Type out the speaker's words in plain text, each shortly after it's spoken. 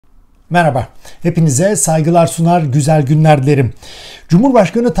Merhaba, hepinize saygılar sunar, güzel günler dilerim.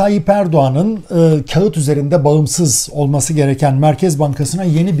 Cumhurbaşkanı Tayyip Erdoğan'ın kağıt üzerinde bağımsız olması gereken Merkez Bankası'na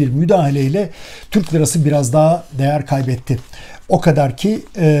yeni bir müdahaleyle Türk lirası biraz daha değer kaybetti. O kadar ki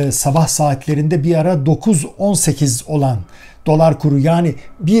sabah saatlerinde bir ara 9.18 olan dolar kuru, yani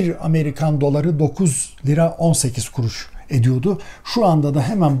bir Amerikan doları 9 lira 18 kuruş ediyordu. Şu anda da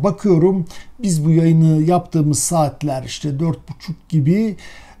hemen bakıyorum, biz bu yayını yaptığımız saatler işte 4.30 gibi,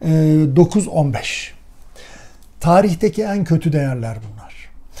 9.15. Tarihteki en kötü değerler bunlar.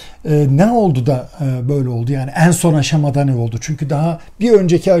 Ne oldu da böyle oldu? Yani en son aşamada ne oldu? Çünkü daha bir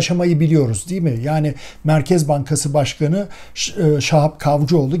önceki aşamayı biliyoruz, değil mi? Yani Merkez Bankası Başkanı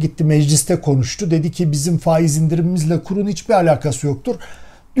Kavcıoğlu gitti mecliste konuştu. Dedi ki bizim faiz indirimimizle kurun hiçbir alakası yoktur.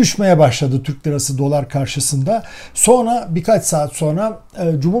 Düşmeye başladı Türk lirası dolar karşısında. Sonra birkaç saat sonra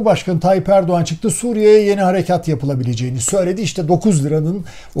Cumhurbaşkanı Tayyip Erdoğan çıktı. Suriye'ye yeni harekat yapılabileceğini söyledi. İşte 9 liranın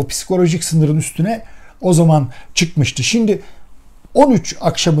o psikolojik sınırın üstüne o zaman çıkmıştı. Şimdi 13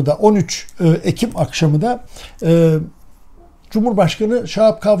 Ekim akşamı da Cumhurbaşkanı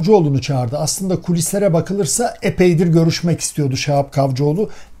Kavcıoğlu'nu çağırdı. Aslında kulislere bakılırsa epeydir görüşmek istiyordu Kavcıoğlu.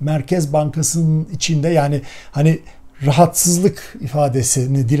 Merkez Bankası'nın içinde, yani hani rahatsızlık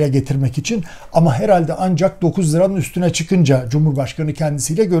ifadesini dile getirmek için, ama herhalde ancak 9 liranın üstüne çıkınca Cumhurbaşkanı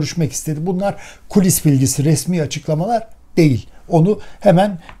kendisiyle görüşmek istedi. Bunlar kulis bilgisi, resmi açıklamalar değil. Onu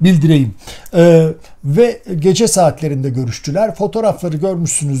hemen bildireyim. Ve gece saatlerinde görüştüler. Fotoğrafları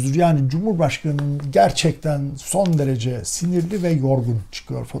görmüşsünüzdür. Yani Cumhurbaşkanı'nın gerçekten son derece sinirli ve yorgun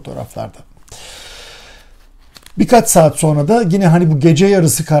çıkıyor fotoğraflarda. Birkaç saat sonra da yine hani bu gece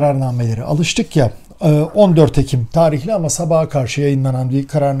yarısı kararnameleri, alıştık ya, 14 Ekim tarihli ama sabaha karşı yayınlanan bir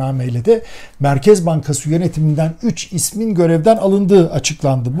kararnameyle de Merkez Bankası yönetiminden 3 ismin görevden alındığı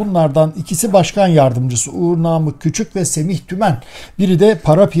açıklandı. Bunlardan ikisi başkan yardımcısı Uğur Namık Küçük ve Semih Tümen. Biri de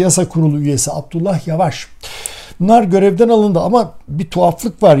Para Piyasa Kurulu üyesi Abdullah Yavaş. Bunlar görevden alındı ama bir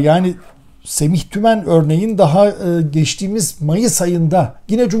tuhaflık var. Yani Semih Tümen örneğin daha geçtiğimiz Mayıs ayında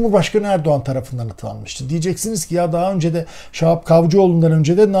yine Cumhurbaşkanı Erdoğan tarafından atanmıştı. Diyeceksiniz ki ya daha önce de Kavcıoğlu'ndan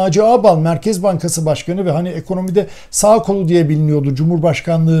önce de Naci Ağbal Merkez Bankası Başkanı ve hani ekonomide sağ kolu diye biliniyordu.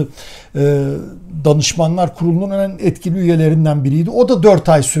 Cumhurbaşkanlığı Danışmanlar Kurulu'nun en etkili üyelerinden biriydi. O da 4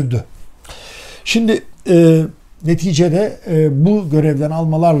 ay sürdü. Şimdi neticede bu görevden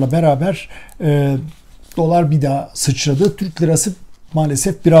almalarla beraber dolar bir daha sıçradı. Türk lirası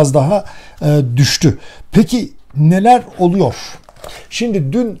maalesef biraz daha düştü. Peki neler oluyor?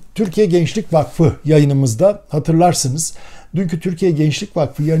 Şimdi dün Türkiye Gençlik Vakfı yayınımızda, hatırlarsınız, dünkü Türkiye Gençlik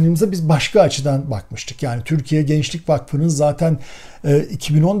Vakfı yayınımızda biz başka açıdan bakmıştık. Yani Türkiye Gençlik Vakfı'nın zaten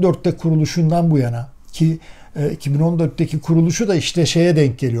 2014'te kuruluşundan bu yana, ki 2014'teki kuruluşu da işte şeye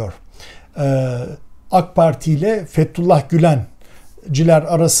denk geliyor. AK Parti ile Fethullah Gülenciler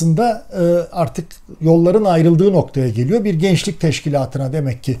arasında artık yolların ayrıldığı noktaya geliyor. Bir gençlik teşkilatına,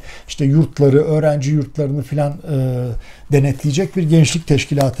 demek ki işte yurtları, öğrenci yurtlarını filan denetleyecek bir gençlik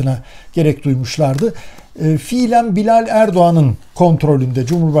teşkilatına gerek duymuşlardı. Fiilen Bilal Erdoğan'ın kontrolünde,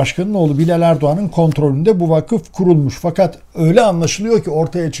 Cumhurbaşkanı'nın oğlu Bilal Erdoğan'ın kontrolünde bu vakıf kurulmuş. Fakat öyle anlaşılıyor ki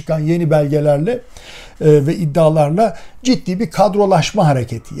ortaya çıkan yeni belgelerle ve iddialarla ciddi bir kadrolaşma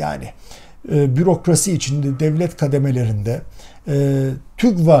hareketi, yani bürokrasi içinde, devlet kademelerinde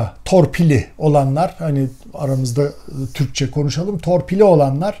TÜGVA torpili olanlar, hani aramızda Türkçe konuşalım, torpili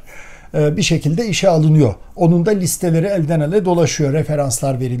olanlar bir şekilde işe alınıyor. Onun da listeleri elden ele dolaşıyor,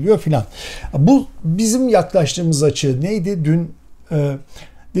 referanslar veriliyor filan. Bu bizim yaklaştığımız açı neydi? Dün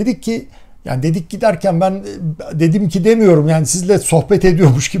dedik ki, yani dedik giderken ben dedim ki demiyorum, yani sizle sohbet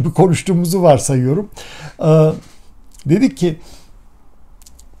ediyormuş gibi konuştuğumuzu varsayıyorum. Dedik ki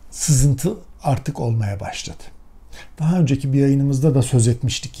sızıntı artık olmaya başladı. Daha önceki bir yayınımızda da söz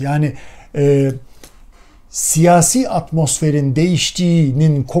etmiştik. Yani siyasi atmosferin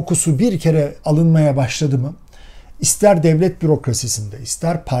değiştiğinin kokusu bir kere alınmaya başladı mı, ister devlet bürokrasisinde,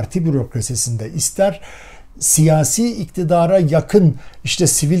 ister parti bürokrasisinde, ister siyasi iktidara yakın işte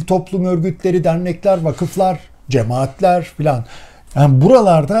sivil toplum örgütleri, dernekler, vakıflar, cemaatler filan, yani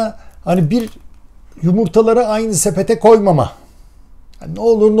buralarda hani bir yumurtaları aynı sepete koymama, ne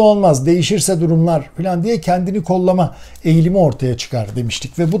olur ne olmaz, değişirse durumlar falan diye kendini kollama eğilimi ortaya çıkar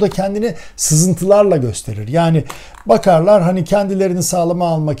demiştik. Ve bu da kendini sızıntılarla gösterir. Yani bakarlar, hani kendilerini sağlama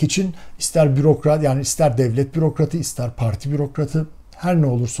almak için ister bürokrat, yani ister devlet bürokratı, ister parti bürokratı, her ne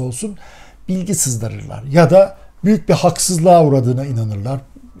olursa olsun bilgi sızdarırlar. Ya da büyük bir haksızlığa uğradığına inanırlar.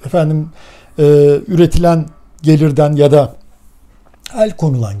 Efendim üretilen gelirden ya da el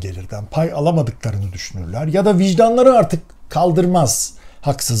konulan gelirden pay alamadıklarını düşünürler. Ya da vicdanları artık kaldırmaz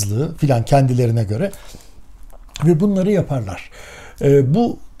haksızlığı filan kendilerine göre ve bunları yaparlar.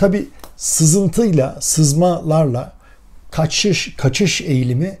 Bu tabii sızıntıyla, sızmalarla kaçış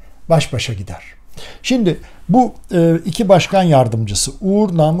eğilimi baş başa gider. Şimdi bu iki başkan yardımcısı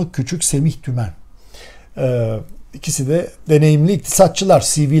Uğur Namık Küçük, Semih Tümen. İkisi de deneyimli iktisatçılar.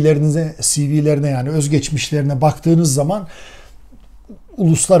 CV'lerine yani özgeçmişlerine baktığınız zaman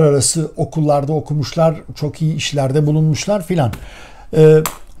uluslararası okullarda okumuşlar, çok iyi işlerde bulunmuşlar filan.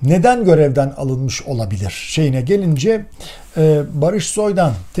 Neden görevden alınmış olabilir? Şeyine gelince Barış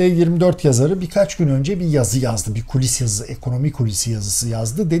Soydan, T24 yazarı birkaç gün önce bir yazı yazdı. Bir kulis yazısı, ekonomi kulisi yazısı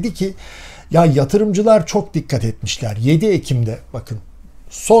yazdı. Dedi ki ya yatırımcılar çok dikkat etmişler. 7 Ekim'de bakın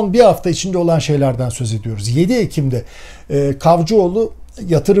son bir hafta içinde olan şeylerden söz ediyoruz. 7 Ekim'de Kavcıoğlu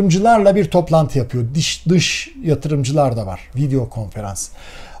yatırımcılarla bir toplantı yapıyor. Dış yatırımcılar da var. Video konferans.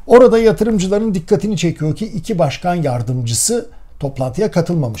 Orada yatırımcıların dikkatini çekiyor ki iki başkan yardımcısı toplantıya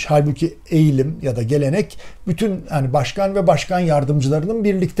katılmamış. Halbuki eğilim ya da gelenek bütün yani başkan ve başkan yardımcılarının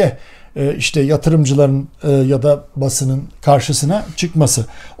birlikte işte yatırımcıların ya da basının karşısına çıkması.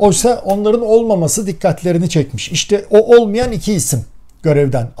 Oysa onların olmaması dikkatlerini çekmiş. İşte o olmayan iki isim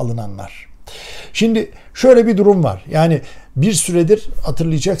görevden alınanlar. Şimdi şöyle bir durum var. Yani bir süredir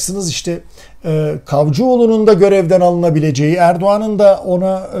hatırlayacaksınız işte Kavcıoğlu'nun da görevden alınabileceği, Erdoğan'ın da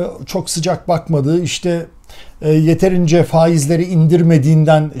ona çok sıcak bakmadığı, işte yeterince faizleri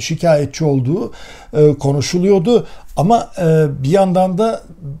indirmediğinden şikayetçi olduğu konuşuluyordu. Ama bir yandan da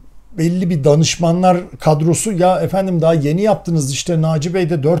belli bir danışmanlar kadrosu ya efendim daha yeni yaptınız işte Naci Bey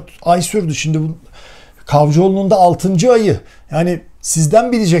de 4 ay sürdü şimdi bu Kavcıoğlu'nun da 6. ayı yani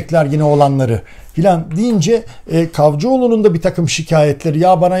sizden bilecekler yine olanları filan deyince Kavcıoğlu'nun da bir takım şikayetleri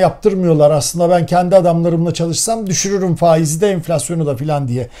ya bana yaptırmıyorlar aslında ben kendi adamlarımla çalışsam düşürürüm faizi de enflasyonu da filan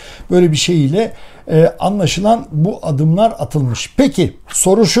diye böyle bir şeyle anlaşılan bu adımlar atılmış. Peki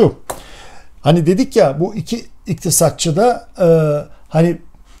soru şu hani dedik ya bu iki iktisatçı da hani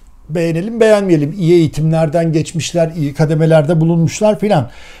beğenelim beğenmeyelim iyi eğitimlerden geçmişler iyi kademelerde bulunmuşlar filan.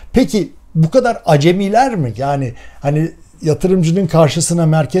 Peki bu kadar acemiler mi? Yani hani yatırımcının karşısına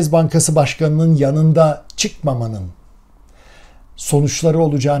Merkez Bankası Başkanı'nın yanında çıkmamanın sonuçları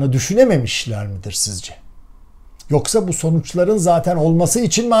olacağını düşünememişler midir sizce? Yoksa bu sonuçların zaten olması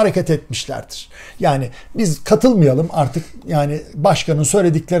için mi hareket etmişlerdir? Yani biz katılmayalım artık yani başkanın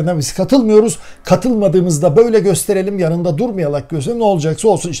söylediklerine biz katılmıyoruz. Katılmadığımızda böyle gösterelim yanında durmayarak gösterelim ne olacaksa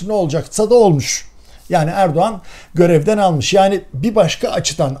olsun işte ne olacaksa da olmuş. Yani Erdoğan görevden almış. Yani bir başka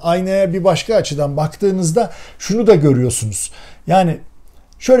açıdan, aynaya bir başka açıdan baktığınızda şunu da görüyorsunuz. Yani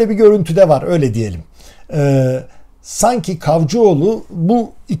şöyle bir görüntü de var öyle diyelim. Sanki Kavcıoğlu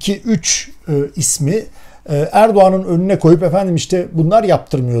bu 2-3 ismi Erdoğan'ın önüne koyup efendim işte bunlar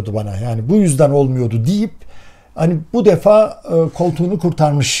yaptırmıyordu bana. Yani bu yüzden olmuyordu deyip hani bu defa koltuğunu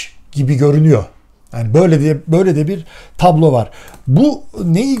kurtarmış gibi görünüyor. Yani böyle de bir tablo var. Bu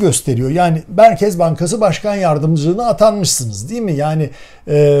neyi gösteriyor? Yani Merkez Bankası Başkan Yardımcılığına atanmışsınız değil mi? Yani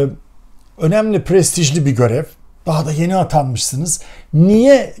önemli, prestijli bir görev. Daha da yeni atanmışsınız.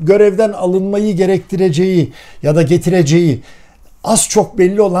 Niye görevden alınmayı gerektireceği ya da getireceği az çok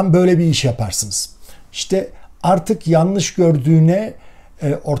belli olan böyle bir iş yaparsınız? İşte artık yanlış gördüğüne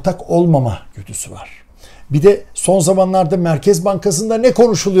ortak olmama güdüsü var. Bir de son zamanlarda Merkez Bankası'nda ne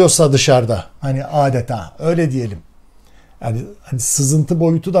konuşuluyorsa dışarıda hani adeta öyle diyelim. Yani hani sızıntı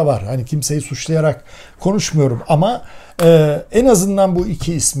boyutu da var. Hani kimseyi suçlayarak konuşmuyorum ama en azından bu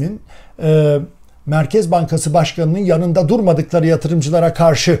iki ismin Merkez Bankası Başkanı'nın yanında durmadıkları yatırımcılara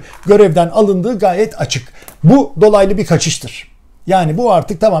karşı görevden alındığı gayet açık. Bu dolaylı bir kaçıştır. Yani bu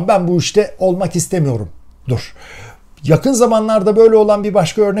artık tamam ben bu işte olmak istemiyorum. Dur. Yakın zamanlarda böyle olan bir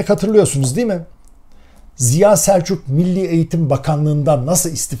başka örnek hatırlıyorsunuz değil mi? Ziya Selçuk Milli Eğitim Bakanlığı'ndan nasıl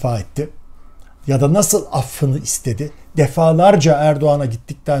istifa etti? Ya da nasıl affını istedi? Defalarca Erdoğan'a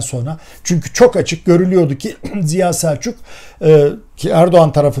gittikten sonra. Çünkü çok açık görülüyordu ki Ziya Selçuk ki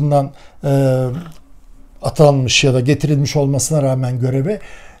Erdoğan tarafından atanmış ya da getirilmiş olmasına rağmen göreve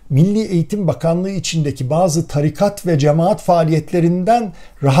Milli Eğitim Bakanlığı içindeki bazı tarikat ve cemaat faaliyetlerinden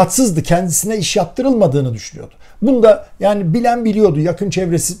rahatsızdı. Kendisine iş yaptırılmadığını düşünüyordu. Bunu da yani bilen biliyordu yakın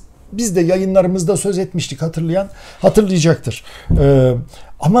çevresi. Biz de yayınlarımızda söz etmiştik hatırlayan hatırlayacaktır.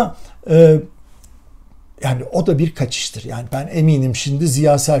 Ama yani o da bir kaçıştır. Yani ben eminim şimdi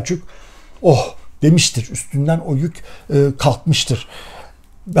Ziya Selçuk oh demiştir. Üstünden o yük kalkmıştır.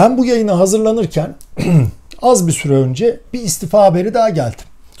 Ben bu yayına hazırlanırken az bir süre önce bir istifa haberi daha geldi.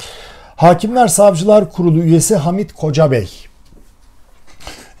 Hakimler Savcılar Kurulu üyesi Hamit Kocabey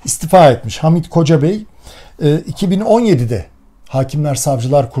istifa etmiş. Hamit Kocabey 2017'de Hakimler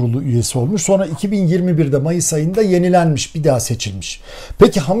Savcılar Kurulu üyesi olmuş. Sonra 2021'de Mayıs ayında yenilenmiş, bir daha seçilmiş.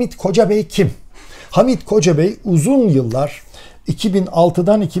 Peki Hamit Kocabey kim? Hamit Kocabey uzun yıllar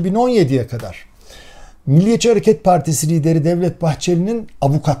 2006'dan 2017'ye kadar Milliyetçi Hareket Partisi lideri Devlet Bahçeli'nin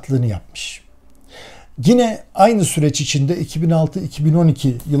avukatlığını yapmış. Yine aynı süreç içinde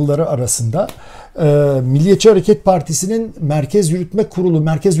 2006-2012 yılları arasında Milliyetçi Hareket Partisi'nin Merkez Yürütme Kurulu,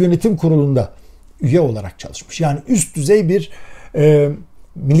 Merkez Yönetim Kurulu'nda üye olarak çalışmış. Yani üst düzey bir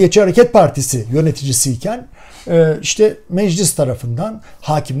Milliyetçi Hareket Partisi yöneticisiyken işte meclis tarafından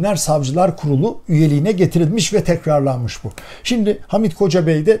Hakimler, Savcılar Kurulu üyeliğine getirilmiş ve tekrarlanmış bu. Şimdi Hamit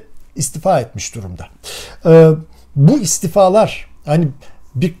Kocabey de istifa etmiş durumda. Bu istifalar hani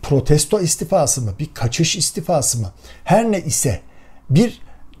bir protesto istifası mı, bir kaçış istifası mı? Her ne ise bir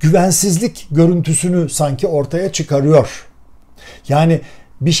güvensizlik görüntüsünü sanki ortaya çıkarıyor. Yani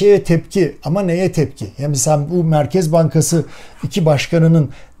bir şeye tepki ama neye tepki? Yani sen bu Merkez Bankası iki başkanının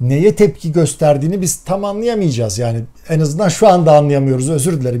neye tepki gösterdiğini biz tam anlayamayacağız. Yani en azından şu anda anlayamıyoruz.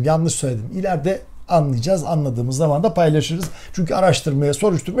 Özür dilerim, yanlış söyledim. İleride anlayacağız. Anladığımız zaman da paylaşırız. Çünkü araştırmaya,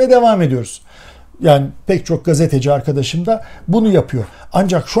 soruşturmaya devam ediyoruz. Yani pek çok gazeteci arkadaşım da bunu yapıyor.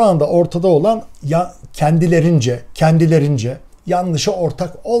 Ancak şu anda ortada olan ya kendilerince yanlışa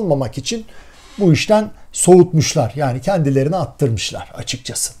ortak olmamak için bu işten soğutmuşlar. Yani kendilerini attırmışlar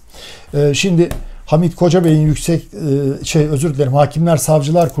açıkçası. Şimdi Hamit Kocabey'in Hakimler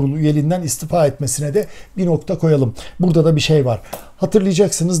Savcılar Kurulu üyeliğinden istifa etmesine de bir nokta koyalım. Burada da bir şey var.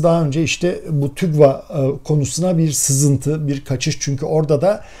 Hatırlayacaksınız, daha önce işte bu TÜGVA konusuna bir sızıntı, bir kaçış. Çünkü orada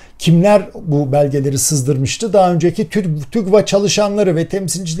da kimler bu belgeleri sızdırmıştı? Daha önceki TÜGVA çalışanları ve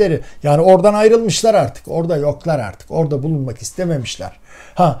temsilcileri. Yani oradan ayrılmışlar artık. Orada yoklar artık. Orada bulunmak istememişler.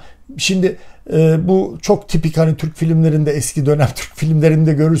 Şimdi bu çok tipik, hani Türk filmlerinde, eski dönem Türk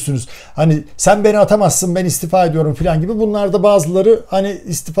filmlerinde görürsünüz. Hani sen beni atamazsın, ben istifa ediyorum falan gibi. Bunlar da bazıları hani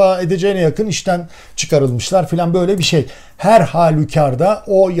istifa edeceğine yakın işten çıkarılmışlar falan, böyle bir şey. Her halükarda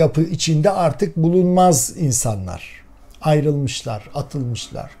o yapı içinde artık bulunmaz insanlar. Ayrılmışlar,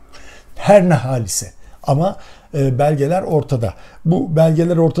 atılmışlar. Her ne halise. Ama belgeler ortada. Bu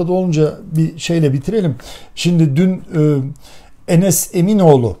belgeler ortada olunca bir şeyle bitirelim. Şimdi dün Enes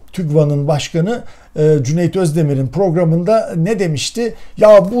Eminoğlu, TÜGVA'nın başkanı, Cüneyt Özdemir'in programında ne demişti?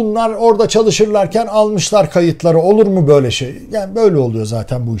 Ya bunlar orada çalışırlarken almışlar kayıtları, olur mu böyle şey? Yani böyle oluyor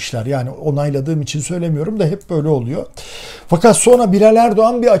zaten bu işler. Yani onayladığım için söylemiyorum da hep böyle oluyor. Fakat sonra Bilal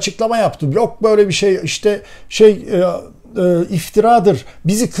Erdoğan bir açıklama yaptı. Yok böyle bir şey, işte iftiradır.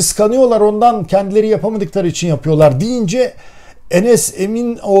 Bizi kıskanıyorlar, ondan kendileri yapamadıkları için yapıyorlar deyince Enes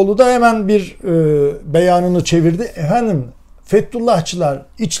Eminoğlu da hemen bir beyanını çevirdi. Efendim, Fethullahçılar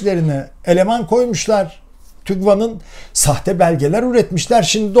içlerine eleman koymuşlar. TÜGVA'nın sahte belgeler üretmişler.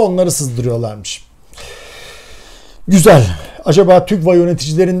 Şimdi de onları sızdırıyorlarmış. Güzel. Acaba TÜGVA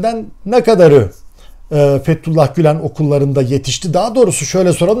yöneticilerinden ne kadarı Fethullah Gülen okullarında yetişti? Daha doğrusu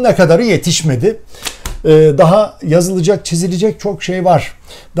şöyle soralım, ne kadarı yetişmedi? Daha yazılacak, çizilecek çok şey var.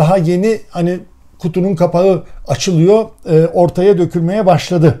 Daha yeni hani kutunun kapağı açılıyor, ortaya dökülmeye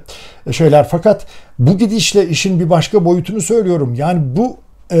başladı şeyler. Fakat bu gidişle işin bir başka boyutunu söylüyorum. Yani bu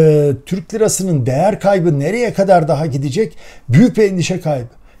Türk lirasının değer kaybı nereye kadar daha gidecek? Büyük bir endişe kaybı.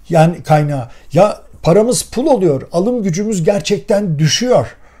 Yani kaynağı. Ya paramız pul oluyor, alım gücümüz gerçekten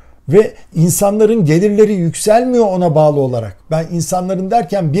düşüyor. Ve insanların gelirleri yükselmiyor ona bağlı olarak. Ben insanların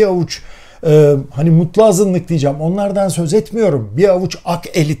derken bir avuç hani mutlu azınlık diyeceğim. Onlardan söz etmiyorum. Bir avuç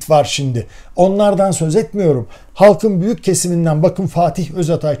ak elit var şimdi. Onlardan söz etmiyorum. Halkın büyük kesiminden, bakın Fatih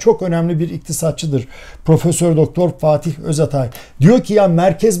Özatay çok önemli bir iktisatçıdır. Profesör Doktor Fatih Özatay diyor ki ya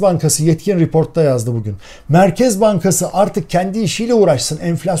Merkez Bankası, Yetkin Report'ta yazdı bugün. Merkez Bankası artık kendi işiyle uğraşsın.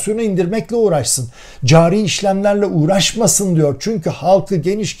 Enflasyonu indirmekle uğraşsın. Cari işlemlerle uğraşmasın diyor. Çünkü halkı,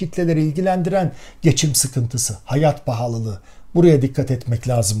 geniş kitleleri ilgilendiren geçim sıkıntısı, hayat pahalılığı. Buraya dikkat etmek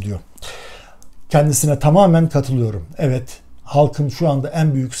lazım diyor. Kendisine tamamen katılıyorum. Evet, halkın şu anda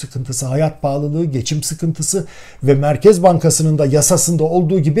en büyük sıkıntısı hayat pahalılığı, geçim sıkıntısı ve Merkez Bankası'nın da yasasında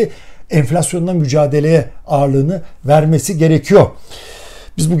olduğu gibi enflasyonla mücadeleye ağırlığını vermesi gerekiyor.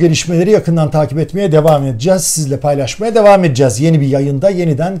 Biz bu gelişmeleri yakından takip etmeye devam edeceğiz. Sizle paylaşmaya devam edeceğiz. Yeni bir yayında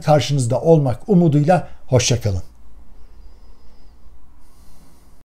yeniden karşınızda olmak umuduyla. Hoşça kalın.